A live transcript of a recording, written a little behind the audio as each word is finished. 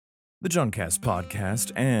The Johncast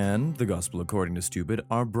podcast and The Gospel According to Stupid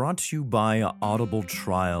are brought to you by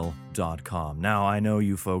audibletrial.com. Now, I know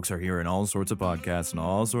you folks are hearing all sorts of podcasts and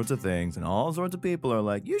all sorts of things, and all sorts of people are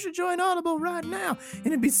like, you should join Audible right now, and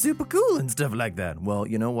it'd be super cool and stuff like that. Well,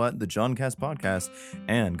 you know what? The Johncast podcast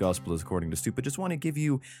and Gospel According to Stupid just want to give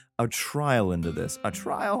you a trial into this. A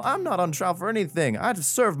trial? I'm not on trial for anything. I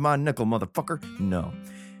just served my nickel, motherfucker. No.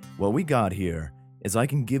 What we got here is I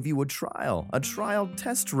can give you a trial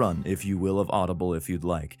test run, if you will, of Audible if you'd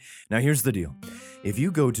like. Now, here's the deal. If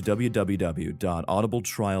you go to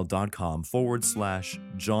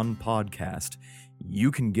www.audibletrial.com/John Podcast,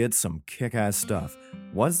 you can get some kick-ass stuff.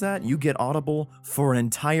 What's that? You get Audible for an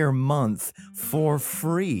entire month for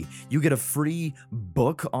free. You get a free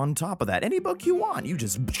book on top of that. Any book you want. You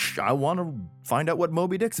just, I want to find out what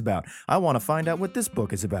Moby Dick's about. I want to find out what this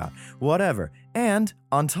book is about. Whatever. And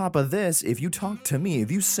on top of this, if you talk to me,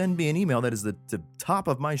 if you send me an email that is the top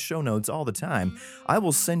of my show notes all the time, I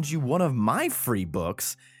will send you one of my free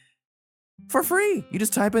books for free. You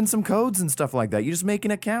just type in some codes and stuff like that. You just make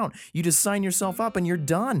an account. You just sign yourself up and you're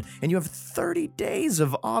done. And you have 30 days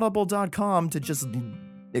of audible.com to just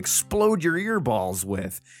explode your earballs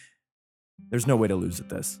with. There's no way to lose at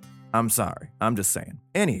this. I'm sorry. I'm just saying.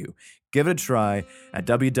 Anywho, give it a try at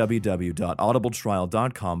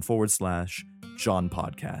www.audibletrial.com/John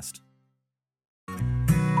Podcast.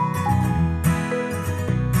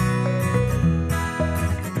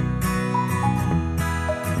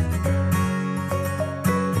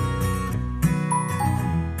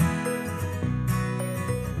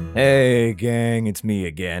 Hey gang, it's me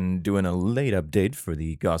again, doing a late update for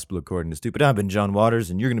the Gospel According to Stupid. I've been John Waters,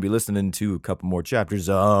 and you're going to be listening to a couple more chapters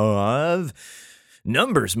of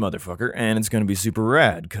Numbers, motherfucker, and it's going to be super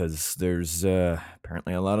rad, because there's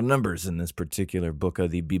apparently a lot of numbers in this particular book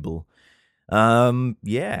of the Bible.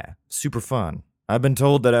 Yeah, super fun. I've been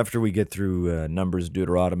told that after we get through Numbers,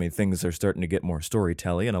 Deuteronomy, things are starting to get more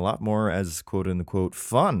storytelling and a lot more as quote-unquote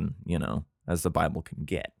fun, as the Bible can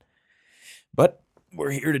get. But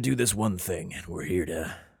we're here to do this one thing, and we're here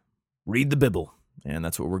to read the Bible, and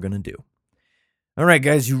that's what we're going to do. All right,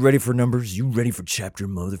 guys, you ready for Numbers? You ready for chapter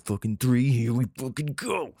motherfucking 3? Here we fucking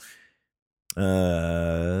go.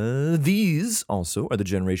 These also are the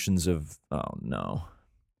generations of... Oh, no.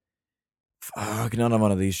 Fuck, none of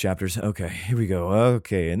one of these chapters. Okay, here we go.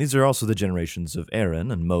 Okay, and these are also the generations of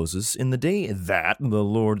Aaron and Moses in the day that the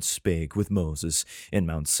Lord spake with Moses in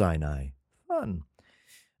Mount Sinai. Fun.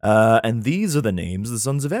 And these are the names of the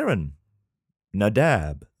sons of Aaron.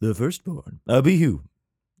 Nadab, the firstborn. Abihu,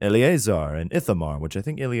 Eleazar, and Ithamar, which I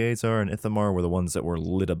think Eleazar and Ithamar were the ones that were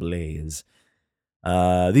lit ablaze.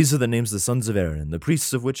 These are the names of the sons of Aaron, the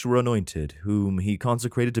priests of which were anointed, whom he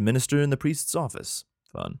consecrated to minister in the priest's office.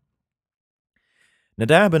 Fun.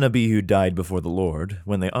 Nadab and Abihu died before the Lord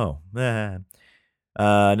when they...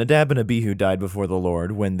 Nadab and Abihu died before the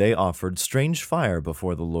Lord when they offered strange fire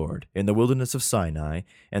before the Lord in the wilderness of Sinai,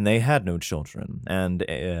 and they had no children. And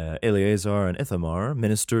Eleazar and Ithamar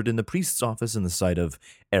ministered in the priest's office in the sight of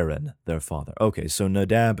Aaron, their father. Okay, so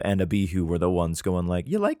Nadab and Abihu were the ones going like,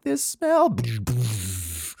 you like this smell?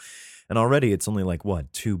 And already it's only like,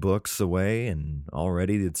 2 books away, and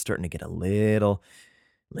already it's starting to get a little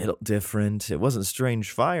different. It wasn't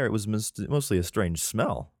strange fire, it was mostly a strange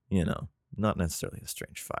smell, Not necessarily a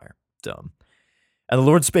strange fire. Dumb. And the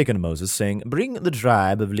Lord spake unto Moses, saying, Bring the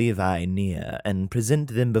tribe of Levi near, and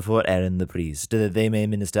present them before Aaron the priest, that they may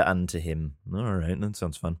minister unto him. All right, that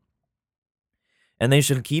sounds fun. And they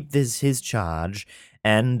shall keep this his charge,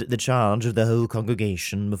 and the charge of the whole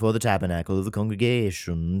congregation before the tabernacle of the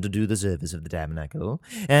congregation, to do the service of the tabernacle.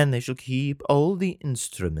 And they shall keep all the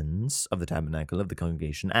instruments of the tabernacle of the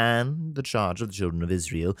congregation, and the charge of the children of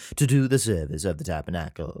Israel, to do the service of the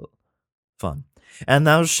tabernacle. Fun. And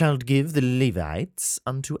thou shalt give the Levites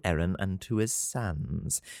unto Aaron and to his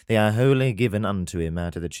sons. They are wholly given unto him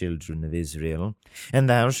out of the children of Israel. And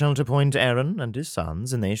thou shalt appoint Aaron and his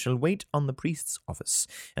sons, and they shall wait on the priest's office.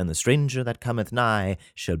 And the stranger that cometh nigh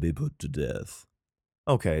shall be put to death.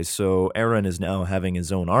 Okay, so Aaron is now having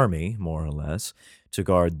his own army, more or less, to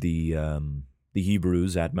guard the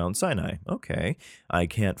Hebrews at Mount Sinai. Okay, I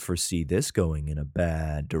can't foresee this going in a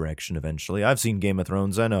bad direction eventually. I've seen Game of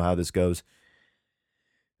Thrones, I know how this goes.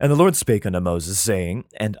 And the Lord spake unto Moses, saying,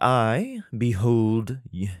 And I, behold,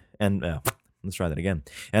 let's try that again.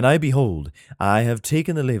 And I, behold, I have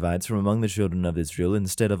taken the Levites from among the children of Israel,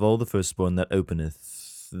 instead of all the firstborn that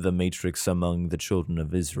openeth the matrix among the children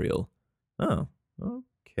of Israel. Oh,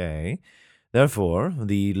 okay. Therefore,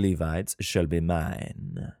 the Levites shall be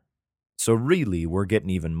mine. So really, we're getting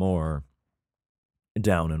even more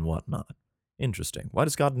down and whatnot. Interesting. Why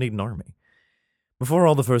does God need an army? For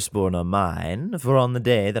all the firstborn are mine, for on the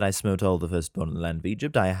day that I smote all the firstborn in the land of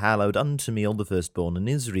Egypt, I hallowed unto me all the firstborn in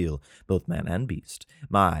Israel, both man and beast.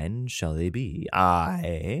 Mine shall they be.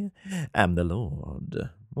 I am the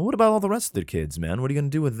Lord. Well, what about all the rest of the kids, man? What are you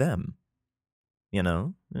going to do with them? You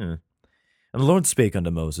know? And the Lord spake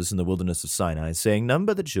unto Moses in the wilderness of Sinai, saying,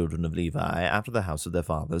 Number the children of Levi after the house of their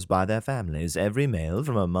fathers by their families, every male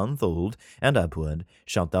from a month old and upward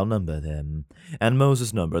shalt thou number them. And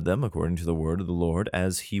Moses numbered them according to the word of the Lord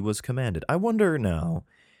as he was commanded. I wonder now,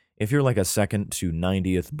 if you're like a second to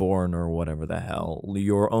 90th born or whatever the hell,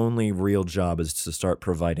 your only real job is to start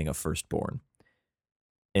providing a firstborn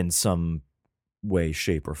in some way,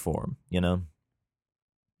 shape, or form, you know?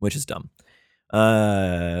 Which is dumb.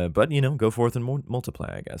 But, go forth and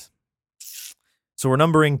multiply, I guess. So we're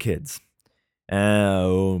numbering kids.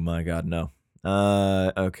 Oh my god, no.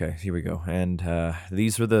 Okay, here we go. And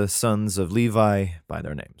these were the sons of Levi by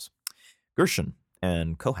their names. Gershon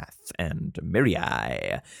and Kohath and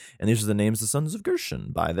Merari. And these are the names of the sons of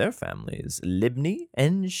Gershon by their families. Libni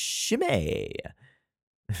and Shimei.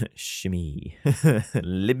 Shimei.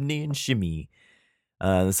 Libni and Shimei.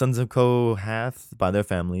 The sons of Kohath by their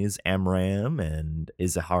families, Amram and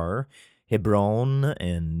Izahar, Hebron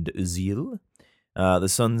and Uzziel. The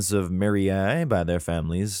sons of Merari by their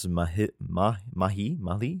families, Mali,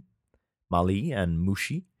 and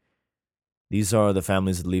Mushi. These are the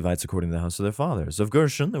families of the Levites according to the house of their fathers. Of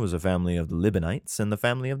Gershon there was a family of the Libanites and the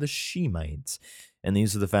family of the Shemites. And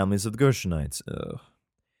these are the families of the Gershonites.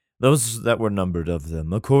 Those that were numbered of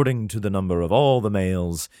them, according to the number of all the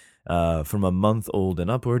males, from a month old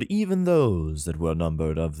and upward, even those that were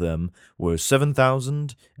numbered of them were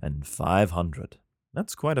 7,500.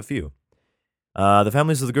 That's quite a few. The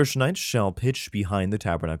families of the Gershonites shall pitch behind the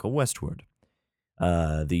tabernacle westward.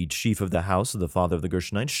 The chief of the house of the father of the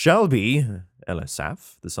Gershonites shall be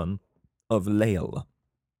Elisaph, the son of Lael.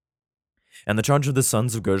 And the charge of the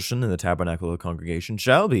sons of Gershon in the tabernacle of the congregation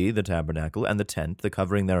shall be the tabernacle and the tent, the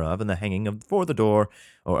covering thereof, and the hanging of for the door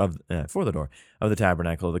of the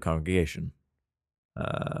tabernacle of the congregation.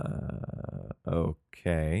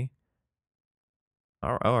 Okay.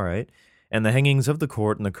 All right. And the hangings of the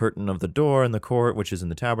court, and the curtain of the door, and the court which is in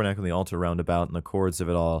the tabernacle, and the altar round about, and the cords of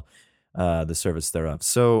it all, the service thereof.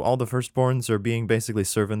 So all the firstborns are being basically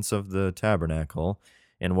servants of the tabernacle,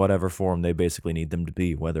 in whatever form they basically need them to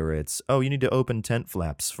be, whether it's, you need to open tent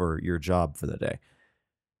flaps for your job for the day.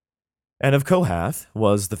 And of Kohath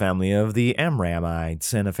was the family of the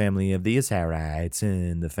Amramites, and a family of the Izharites,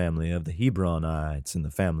 and the family of the Hebronites, and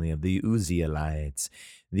the family of the Uzzielites.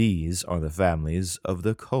 These are the families of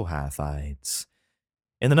the Kohathites.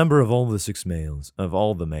 And the number of all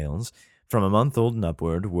the males, from a month old and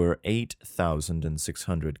upward, were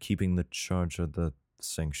 8,600, keeping the charge of the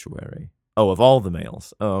sanctuary. Of all the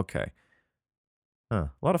males. Okay.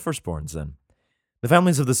 A lot of firstborns, then. The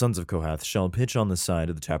families of the sons of Kohath shall pitch on the side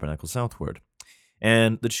of the tabernacle southward.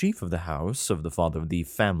 And the chief of the house of the father of the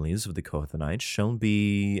families of the Kohathites shall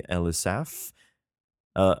be Elizaph,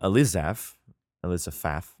 the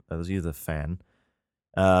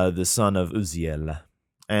son of Uzziel.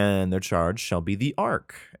 And their charge shall be the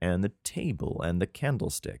ark, and the table, and the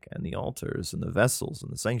candlestick, and the altars, and the vessels, and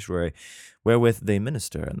the sanctuary, wherewith they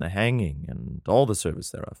minister, and the hanging, and all the service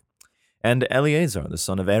thereof. And Eleazar, the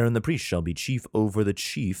son of Aaron the priest, shall be chief over the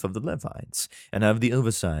chief of the Levites, and have the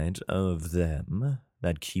oversight of them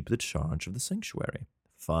that keep the charge of the sanctuary.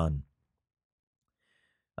 Fun.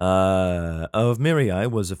 Of Merari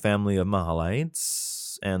was a family of Mahalites,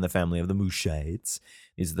 and the family of the Mushites.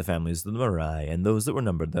 These are the families of the Merari, and those that were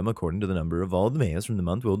numbered them according to the number of all the males from the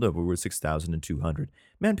month old over were 6,200.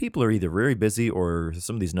 Man, people are either very busy or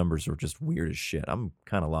some of these numbers are just weird as shit. I'm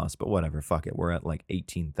kind of lost, but whatever, fuck it. We're at like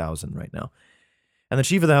 18,000 right now. And the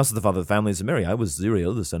chief of the house of the father of the families of Merari was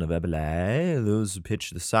Zuriel, the son of Ebelai. Those who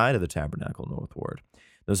pitched the side of the tabernacle northward.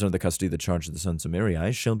 Those under the custody of the charge of the sons of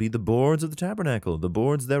Merari shall be the boards of the tabernacle, the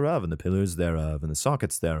boards thereof, and the pillars thereof, and the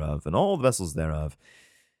sockets thereof, and all the vessels thereof,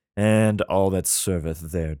 and all that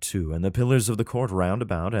serveth thereto, and the pillars of the court round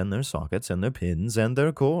about, and their sockets, and their pins, and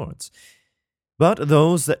their cords. But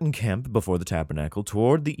those that encamp before the tabernacle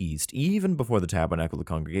toward the east, even before the tabernacle of the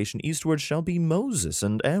congregation eastward, shall be Moses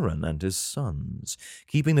and Aaron and his sons,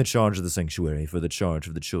 keeping the charge of the sanctuary for the charge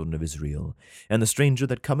of the children of Israel. And the stranger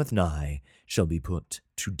that cometh nigh shall be put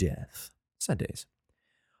to death. Sad days.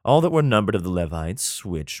 All that were numbered of the Levites,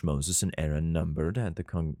 which Moses and Aaron numbered at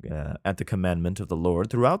the commandment of the Lord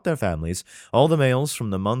throughout their families, all the males from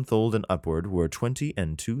the month old and upward were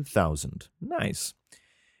 22,000. Nice.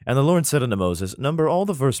 And the Lord said unto Moses, Number all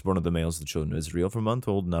the firstborn of the males of the children of Israel from month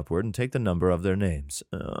old and upward, and take the number of their names.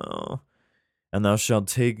 And thou shalt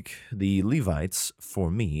take the Levites for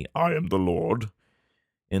me, I am the Lord,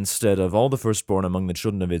 instead of all the firstborn among the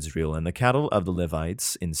children of Israel, and the cattle of the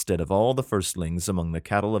Levites instead of all the firstlings among the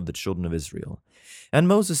cattle of the children of Israel. And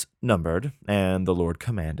Moses numbered, and the Lord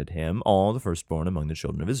commanded him, all the firstborn among the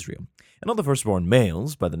children of Israel, and all the firstborn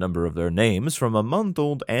males by the number of their names, from a month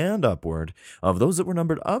old and upward, of those that were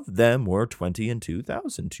numbered of them were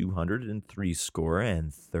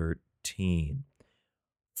 22,213.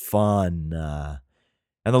 Fun. And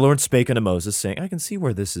the Lord spake unto Moses, saying, I can see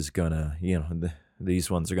where this is gonna, these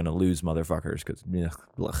ones are gonna lose motherfuckers, because,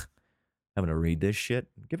 having to read this shit.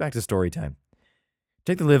 Get back to story time.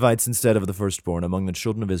 Take the Levites instead of the firstborn among the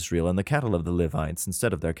children of Israel, and the cattle of the Levites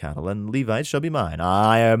instead of their cattle, and Levites shall be mine.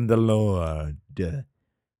 I am the Lord.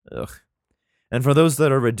 Ugh. And for those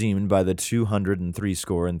that are redeemed by the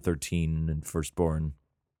 213 and firstborn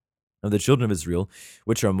of the children of Israel,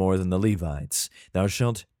 which are more than the Levites, thou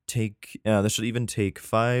shalt even take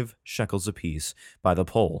 5 shekels apiece by the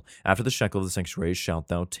pole. After the shekel of the sanctuary shalt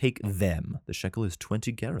thou take them. The shekel is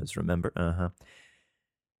 20 gerahs, remember?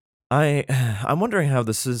 I'm wondering how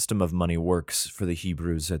the system of money works for the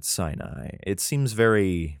Hebrews at Sinai. It seems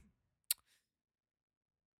like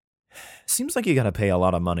you gotta pay a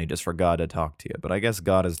lot of money just for God to talk to you, but I guess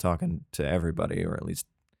God is talking to everybody, or at least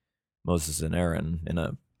Moses and Aaron in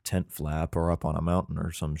a tent flap or up on a mountain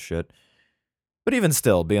or some shit. But even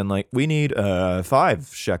still, being like, we need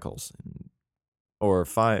 5 shekels, or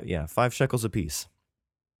 5 shekels apiece,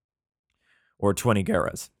 or 20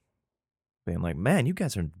 gerahs. Being like, man, you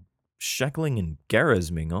guys are shekeling and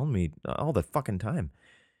gerahs-ing on me all the fucking time.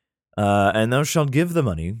 And thou shalt give the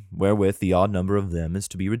money, wherewith the odd number of them is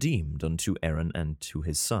to be redeemed, unto Aaron and to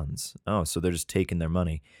his sons. Oh, so they're just taking their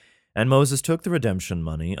money. And Moses took the redemption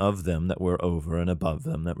money of them that were over and above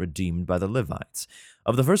them that redeemed by the Levites.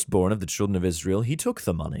 Of the firstborn of the children of Israel, he took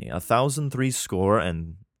the money,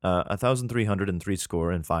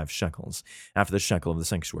 1,365 shekels, after the shekel of the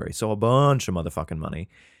sanctuary. So a bunch of motherfucking money.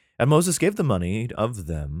 And Moses gave the money of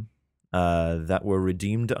them that were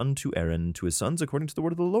redeemed unto Aaron to his sons, according to the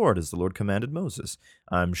word of the Lord, as the Lord commanded Moses,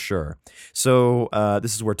 I'm sure. So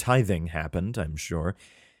this is where tithing happened, I'm sure.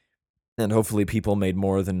 And hopefully people made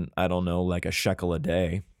more than, I don't know, like a shekel a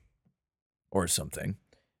day or something.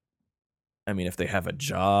 I mean, if they have a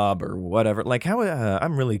job or whatever. Like, how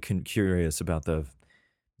I'm really curious about the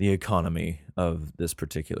economy of this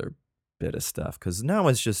particular bit of stuff. Because now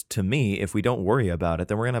it's just, to me, if we don't worry about it,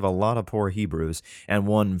 then we're going to have a lot of poor Hebrews and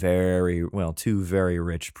two very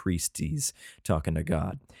rich priesties talking to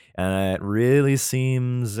God. And it really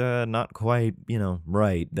seems not quite,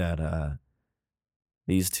 right that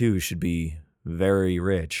these two should be very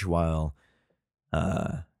rich while,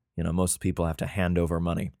 most people have to hand over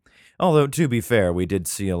money. Although, to be fair, we did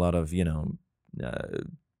see a lot of,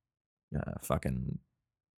 fucking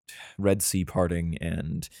Red Sea parting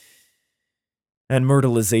and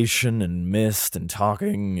myrtleization and mist and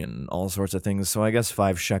talking and all sorts of things. So I guess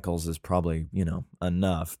 5 shekels is probably,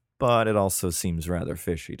 enough. But it also seems rather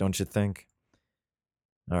fishy, don't you think?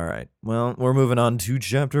 All right. Well, we're moving on to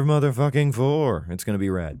chapter motherfucking 4. It's going to be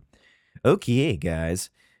rad. Okay, guys.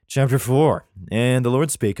 Chapter 4. And the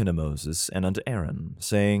Lord spake unto Moses and unto Aaron,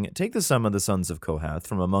 saying, Take the sum of the sons of Kohath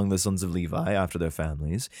from among the sons of Levi after their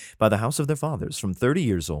families, by the house of their fathers, from 30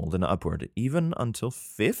 years old and upward, even until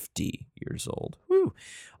 50 years old. Woo!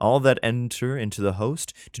 All that enter into the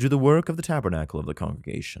host to do the work of the tabernacle of the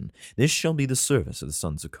congregation. This shall be the service of the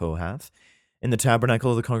sons of Kohath in the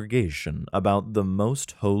tabernacle of the congregation, about the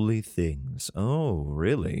most holy things. Oh,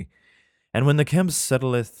 really? And when the camp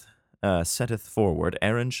setteth forward,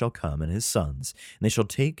 Aaron shall come and his sons, and they shall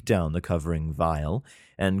take down the covering vial,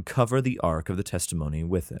 and cover the ark of the testimony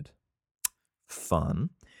with it.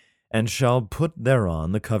 Fun. And shall put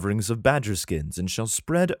thereon the coverings of badger skins, and shall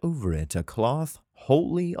spread over it a cloth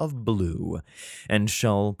wholly of blue, and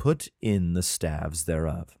shall put in the staves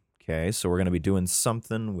thereof. Okay, so we're going to be doing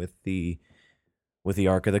something with the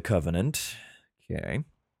Ark of the Covenant. Okay.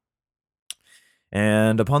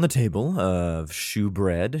 And upon the table of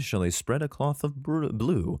shewbread shall they spread a cloth of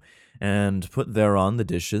blue, and put thereon the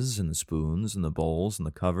dishes, and the spoons, and the bowls, and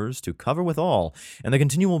the covers, to cover withal, and the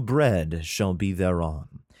continual bread shall be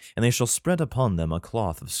thereon. And they shall spread upon them a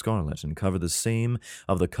cloth of scarlet, and cover the same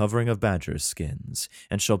of the covering of badger skins,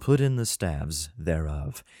 and shall put in the staves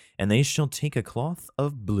thereof. And they shall take a cloth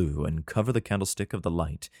of blue, and cover the candlestick of the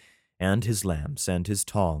light, and his lamps, and his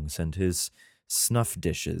tongs, and his snuff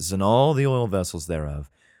dishes, and all the oil vessels thereof,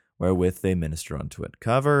 wherewith they minister unto it.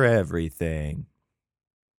 Cover everything.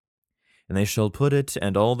 And they shall put it,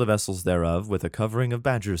 and all the vessels thereof, with a covering of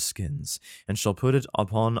badger skins, and shall put it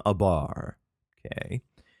upon a bar. Okay.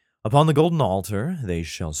 Upon the golden altar they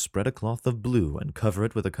shall spread a cloth of blue, and cover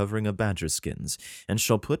it with a covering of badger skins, and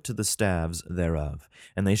shall put to the staves thereof.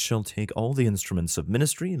 And they shall take all the instruments of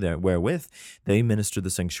ministry wherewith they minister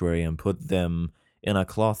the sanctuary, and put them in a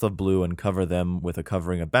cloth of blue, and cover them with a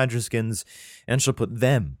covering of badger skins, and shall put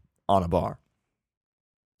them on a bar.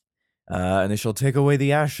 And they shall take away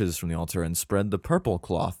the ashes from the altar, and spread the purple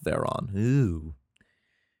cloth thereon. Ooh.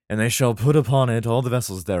 And they shall put upon it all the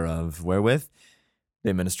vessels thereof, wherewith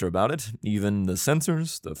they minister about it, even the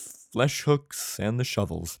censers, the flesh hooks, and the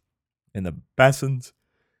shovels, and the basins,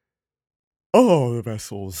 all the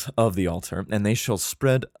vessels of the altar. And they shall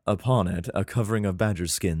spread upon it a covering of badger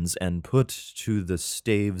skins, and put to the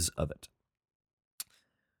staves of it.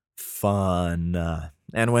 Fun.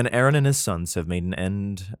 And when Aaron and his sons have made an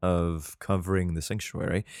end of covering the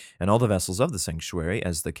sanctuary, and all the vessels of the sanctuary,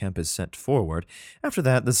 as the camp is set forward, after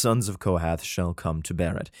that the sons of Kohath shall come to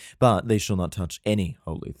bear it. But they shall not touch any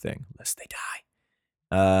holy thing, lest they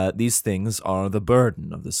die. These things are the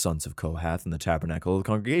burden of the sons of Kohath in the tabernacle of the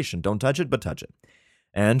congregation. Don't touch it, but touch it.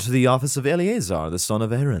 And to the office of Eleazar, the son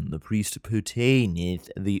of Aaron, the priest, pertaineth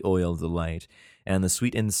the oil of the light, and the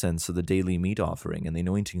sweet incense of the daily meat offering, and the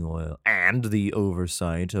anointing oil, and the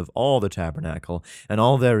oversight of all the tabernacle, and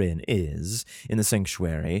all therein is, in the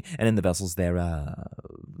sanctuary, and in the vessels thereof.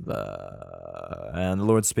 And the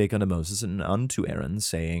Lord spake unto Moses and unto Aaron,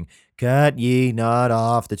 saying, Cut ye not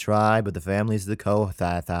off the tribe of the families of the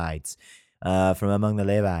Kohathites, from among the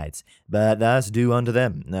Levites, but thus do unto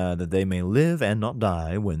them, that they may live and not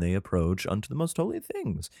die when they approach unto the most holy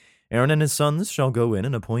things. Aaron and his sons shall go in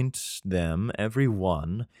and appoint them every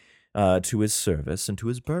one to his service and to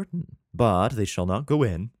his burden. But they shall not go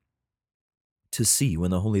in to see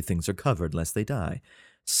when the holy things are covered, lest they die.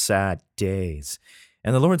 Sad days.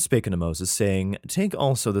 And the Lord spake unto Moses, saying, Take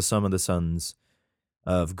also the sum of the sons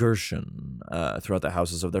of Gershon throughout the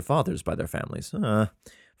houses of their fathers by their families.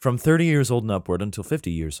 From 30 years old and upward until 50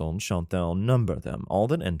 years old shalt thou number them, all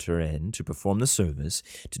that enter in to perform the service,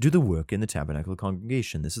 to do the work in the tabernacle of the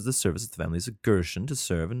congregation. This is the service of the families of Gershon, to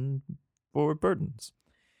serve and for burdens.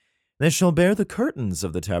 They shall bear the curtains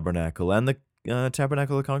of the tabernacle, and the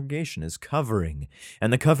tabernacle of the congregation is covering,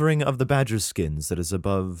 and the covering of the badger skins that is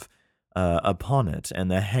above upon it,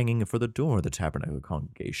 and the hanging for the door of the tabernacle of the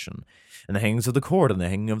congregation, and the hangings of the court, and the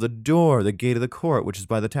hanging of the door, the gate of the court, which is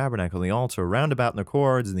by the tabernacle, and the altar, round about in the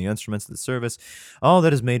cords, and the instruments of the service, all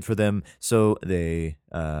that is made for them, so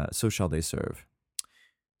shall they serve.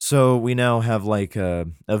 So we now have like a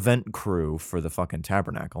event crew for the fucking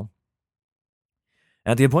tabernacle.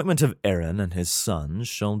 At the appointment of Aaron and his sons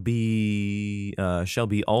shall be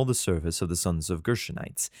all the service of the sons of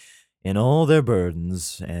Gershonites, in all their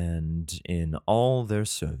burdens, and in all their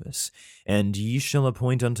service. And ye shall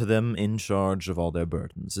appoint unto them in charge of all their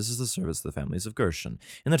burdens. This is the service of the families of Gershon,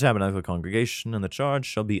 in the tabernacle of the congregation, and the charge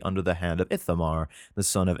shall be under the hand of Ithamar, the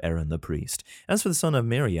son of Aaron the priest. As for the son of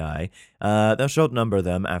Merari, thou shalt number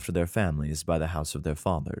them after their families, by the house of their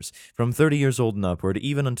fathers. From 30 years old and upward,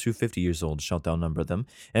 even unto 50 years old, shalt thou number them,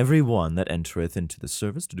 every one that entereth into the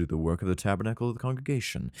service to do the work of the tabernacle of the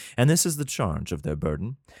congregation. And this is the charge of their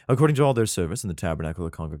burden. According to all their service in the tabernacle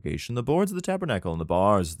of the congregation, the boards of the tabernacle, and the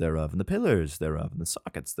bars thereof, and the pillars thereof, and the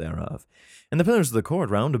sockets thereof, and the pillars of the court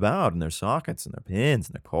round about, and their sockets, and their pins,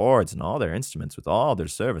 and their cords, and all their instruments, with all their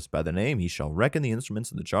service, by their name he shall reckon the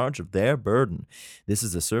instruments in the charge of their burden. This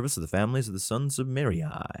is the service of the families of the sons of Merari,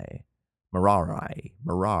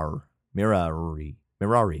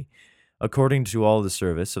 according to all the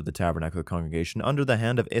service of the tabernacle of the congregation, under the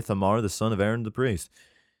hand of Ithamar, the son of Aaron the priest.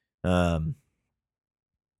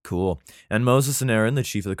 Cool. And Moses and Aaron, the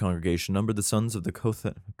chief of the congregation, numbered the sons of the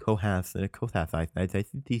Kohathites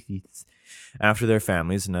after their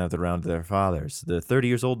families and after the round of their fathers, the 30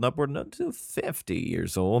 years old and upward, and up to 50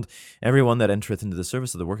 years old, every one that entereth into the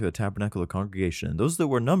service of the work of the tabernacle of the congregation. And those that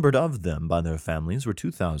were numbered of them by their families were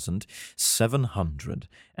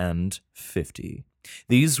 2,750.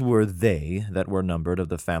 These were they that were numbered of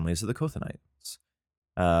the families of the Kohathites,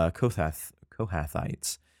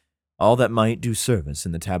 all that might do service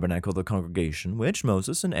in the tabernacle of the congregation, which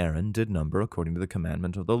Moses and Aaron did number according to the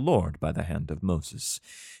commandment of the Lord by the hand of Moses.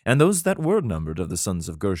 And those that were numbered of the sons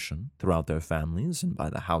of Gershon, throughout their families, and by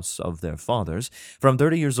the house of their fathers, from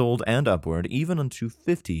 30 years old and upward, even unto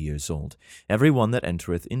 50 years old, every one that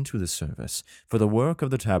entereth into the service, for the work of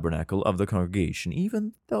the tabernacle of the congregation,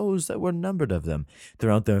 even those that were numbered of them,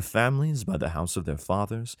 throughout their families, by the house of their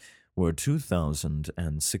fathers, were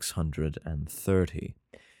 2,630.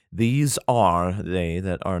 These are they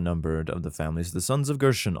that are numbered of the families of the sons of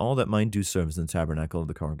Gershon, all that might do service in the tabernacle of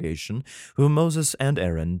the congregation, whom Moses and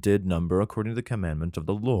Aaron did number according to the commandment of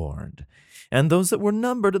the Lord. And those that were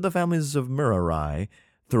numbered of the families of Merari,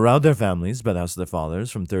 throughout their families, by the house of their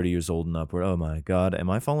fathers, from 30 years old and upward. Oh my God, am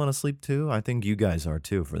I falling asleep too? I think you guys are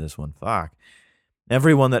too for this one. Fuck.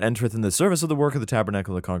 Everyone that entereth in the service of the work of the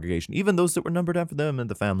tabernacle of the congregation, even those that were numbered after them and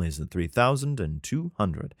the families, of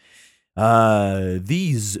 3,200.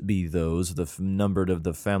 These be those numbered of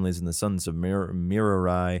the families and the sons of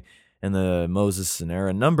Merari, and the Moses and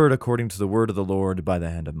Aaron, numbered according to the word of the Lord by the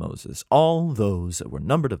hand of Moses. All those that were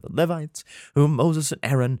numbered of the Levites, whom Moses and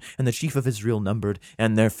Aaron and the chief of Israel numbered,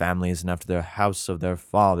 and their families, and after their house of their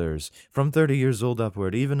fathers, from 30 years old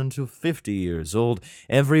upward, even unto 50 years old,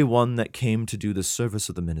 every one that came to do the service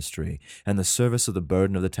of the ministry, and the service of the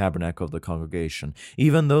burden of the tabernacle of the congregation,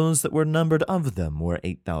 even those that were numbered of them were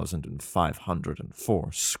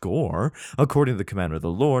 8,504 score. According to the commandment of the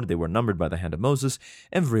Lord, they were numbered by the hand of Moses,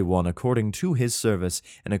 every one according to his service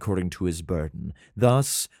and according to his burden.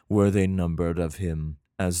 Thus were they numbered of him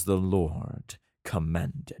as the Lord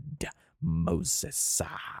commanded Moses.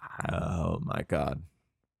 Oh my God.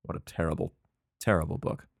 What a terrible, terrible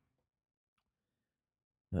book.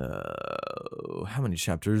 How many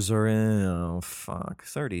chapters are in? Oh, fuck.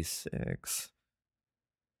 36.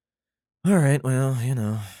 All right, well,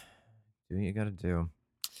 do what you gotta do.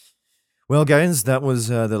 Well, guys, that was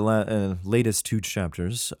the latest 2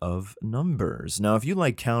 chapters of Numbers. Now, if you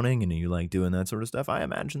like counting and you like doing that sort of stuff, I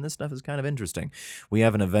imagine this stuff is kind of interesting. We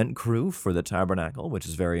have an event crew for the tabernacle, which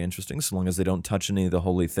is very interesting, so long as they don't touch any of the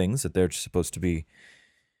holy things that they're supposed to be,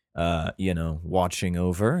 watching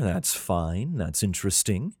over. That's fine. That's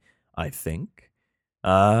interesting, I think.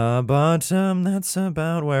 But that's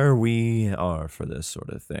about where we are for this sort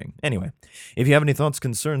of thing. Anyway, if you have any thoughts,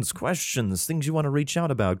 concerns, questions, things you want to reach out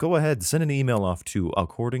about, go ahead, send an email off to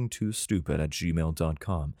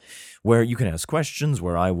accordingtostupid@gmail.com, where you can ask questions,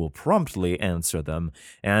 where I will promptly answer them,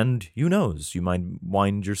 and who knows, you might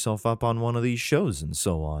wind yourself up on one of these shows and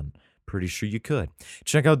so on. Pretty sure you could.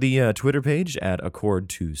 Check out the Twitter page at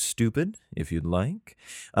accordtostupid if you'd like.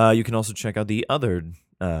 You can also check out the other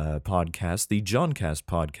podcast, the Johncast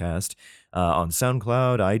podcast, on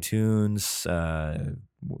SoundCloud, iTunes,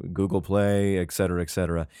 Google Play, etc.,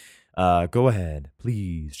 etc. Go ahead,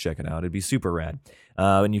 please check it out. It'd be super rad.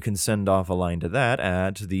 And you can send off a line to that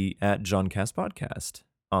at Johncast Podcast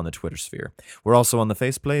on the Twitter sphere. We're also on the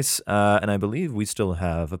Faceplace, and I believe we still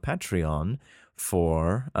have a Patreon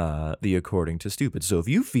for the According to Stupid. So if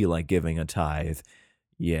you feel like giving a tithe,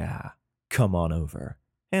 yeah, come on over.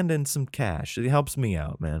 Hand in some cash. It helps me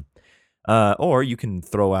out, man. Or you can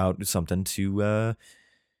throw out something to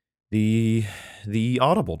the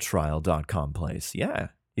audibletrial.com place. Yeah.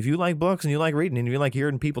 If you like books and you like reading and you like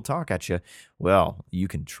hearing people talk at you, well, you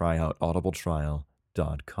can try out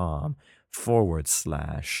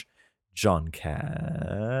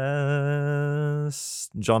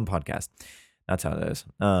audibletrial.com/John Podcast. That's how it is.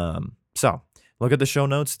 So look at the show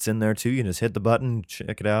notes. It's in there too. You can just hit the button,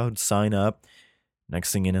 check it out, sign up.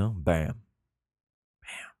 Next thing you know, bam.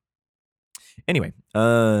 Bam. Anyway,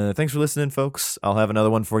 thanks for listening, folks. I'll have another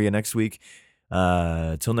one for you next week.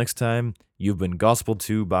 Till next time, you've been gospeled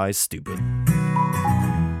to by stupid.